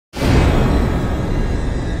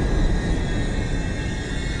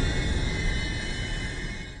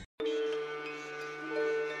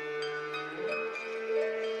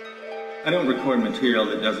I don't record material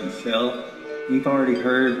that doesn't sell. You've already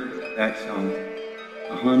heard that song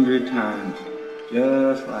 100 times.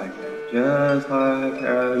 Just like that. Just like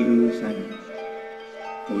how you sang it.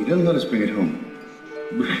 Well, he doesn't let us bring it home.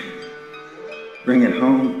 Bring it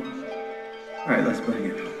home? Alright, let's bring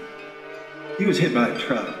it home. He was hit by a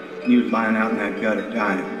truck, and he was lying out in that gutter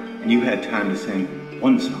dying, and you had time to sing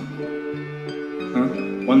one song.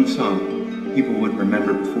 Huh? One song people would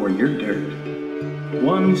remember before your dirt.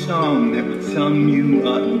 One song that would sum you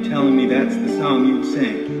up and telling me that's the song you'd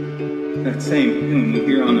sing. That same tune we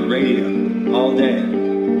hear on the radio all day.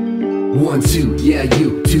 1, 2, yeah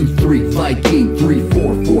you, 2, 3, Viking, 3,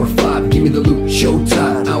 4, 4, 5, give me the loot,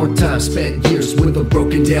 showtime. Our time spent years with a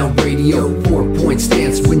broken down radio. 4-point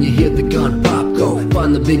stance when you hear the gun pop go.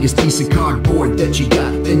 Find the biggest piece of cardboard that you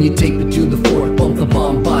got, then you tape it to the floor, bump the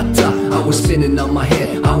bombata. I was spinning on my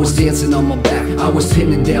head, I was dancing on my back, I was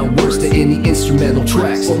pinning down words to any instrumental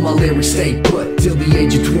tracks. But my lyrics stayed put till the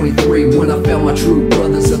age of 23, when I found my true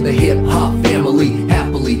brothers of the hip-hop family.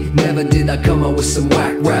 Happily, never did I come out with some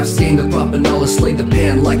whack raps. Gained the proper knowledge, slay the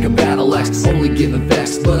pen like a battle axe. Only giving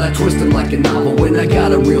facts, but I twist them like a novel. When I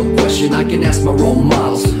got a real question, I can ask my role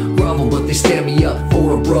models. Grovel, but they stand me up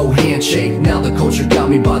for a bro handshake. Now the culture got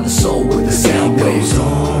me by the soul with the sound waves.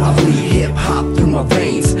 I bleed hip-hop through my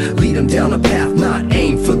veins, lead them down a path, not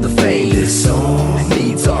aim for the fame. This song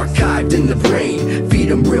needs archived in the brain. Feed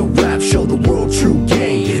them real rap, show the world true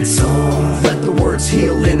game. It's on, let the words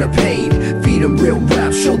heal inner pain. Feed them real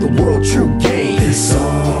rap, show the world true game. This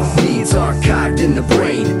song needs archived in the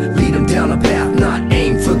brain. Lead them down a path, not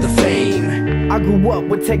aim for the fame. I grew up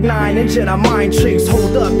with Tech 9 and Jedi mind tricks.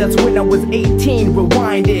 Hold up, that's when I was 18,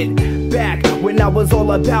 rewind it. Back when I was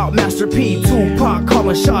all about Master P, Tupac,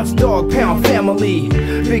 calling shots, Dog Pound family,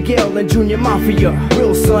 Big L and Junior Mafia.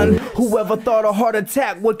 Real son, whoever thought a heart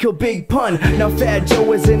attack would kill Big Pun? Now Fat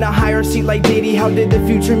Joe is in a higher seat like Diddy. How did the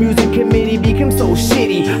Future Music Committee become so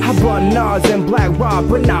shitty? I brought Nas and Black Rob,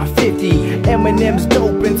 but not 50. Eminem's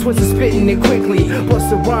dope and Twisted spitting it quickly.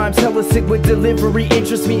 Busta Rhymes hella sick with delivery,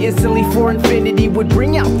 interests me instantly. For infinity would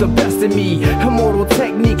bring out the best in me. Immortal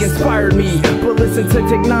technique inspired me, but listen to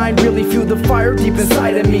Tech 9 really fuel the fire deep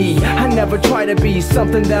inside of me. I never try to be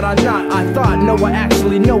something that I'm not. I thought, no, I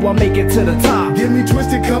actually know I'll make it to the top. Get me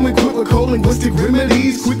twisted, coming quick with cold linguistic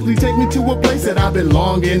remedies. Quickly take me to a place that I've been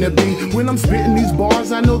longing to be. When I'm spitting these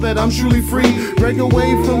bars, I know that I'm truly free. Break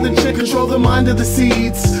away from the chick, control the mind of the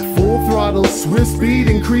seeds. Full throttle, swift speed,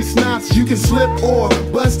 increase knots. You can slip or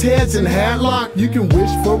bust heads and headlock. You can wish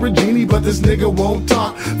for a genie, but this nigga won't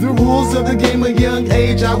talk. The rules of the game, a young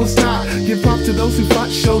age I was taught. Give pop to those who fought,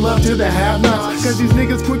 show love to the have-nots. Cause these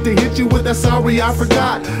niggas quick to hit you with that sorry I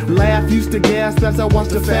forgot. Laugh used to gas as I watch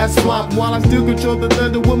the fast flop, while I still control the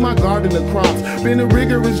thunder with my garden of crops. Been a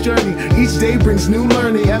rigorous journey, each day brings new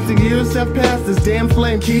learning. As the years have passed, this damn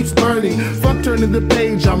flame keeps burning. Fuck turning the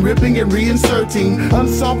page, I'm ripping and reinserting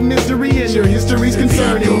unsolved mystery and your history's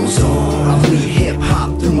concerning. It goes on, I bleed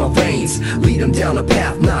hip-hop through my veins, lead them down a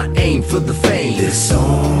path, not aim for the fame. This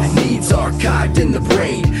song needs archived in the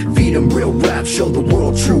brain. Feed them real rap, show the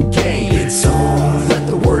world true game. It's on, let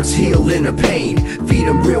the words heal inner pain. Feed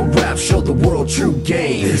them real rap, show the world true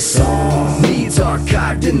game. This song needs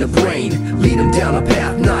archived in the brain. Lead them down a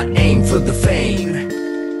path, not aim for the fame.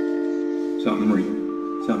 Something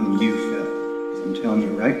real, something you felt. 'Cause I'm telling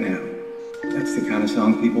you right now, that's the kind of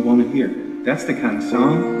song people want to hear. That's the kind of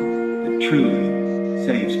song that truly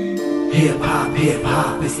saves me. Hip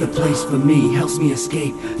hop, it's the place for me. Helps me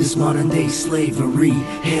escape this modern day slavery.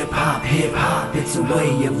 Hip hop, it's a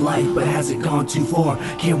way of life. But has it gone too far?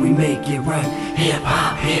 Can we make it right? Hip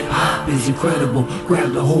hop is incredible.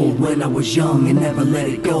 Grabbed a hold when I was young and never let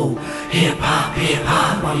it go. Hip hop,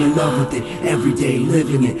 I'm in love with it. Every day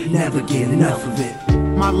living it, never get enough of it.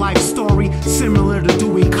 My life story, similar to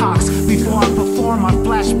Dewey Cox. Before I perform, I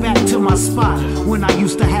flash back to my spot when I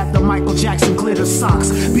used to have the Michael Jackson glitter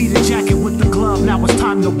socks. Beat a jacket with the glove, now it's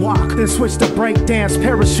time to walk. Then switch to break dance,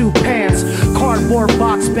 parachute pants, cardboard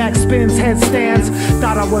box, backspins, headstands.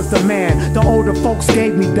 Thought I was the man, the older folks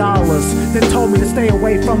gave me dollars, then told me to stay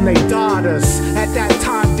away from their daughters. At that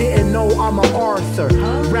time, didn't know I'm an Arthur.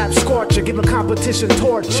 Rap scorcher, give a competition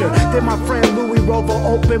torture. Then my friend Louis Rover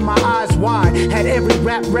opened my eyes wide. Had every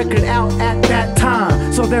rap record out at that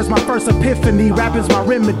time. So there's my first epiphany, rap is my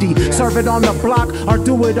remedy. Serve it on the block or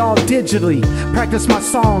do it all digitally. Practice my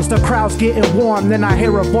songs, the crowd's getting warm. Then I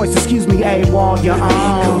hear a voice, excuse me, Awall, you're on.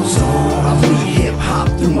 It goes on, I bleed hip-hop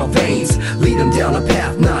through my veins, lead them down a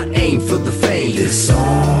path, not aim for the fame. This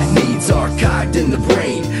song needs archived in the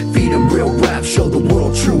brain. Feed them real rap, show the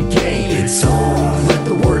world true game. It's on, let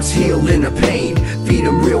the words heal inner pain. Feed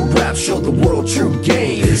them real rap, show the world true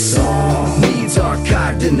game. This song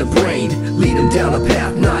in the brain. Lead them down a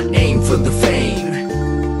path, not aim for the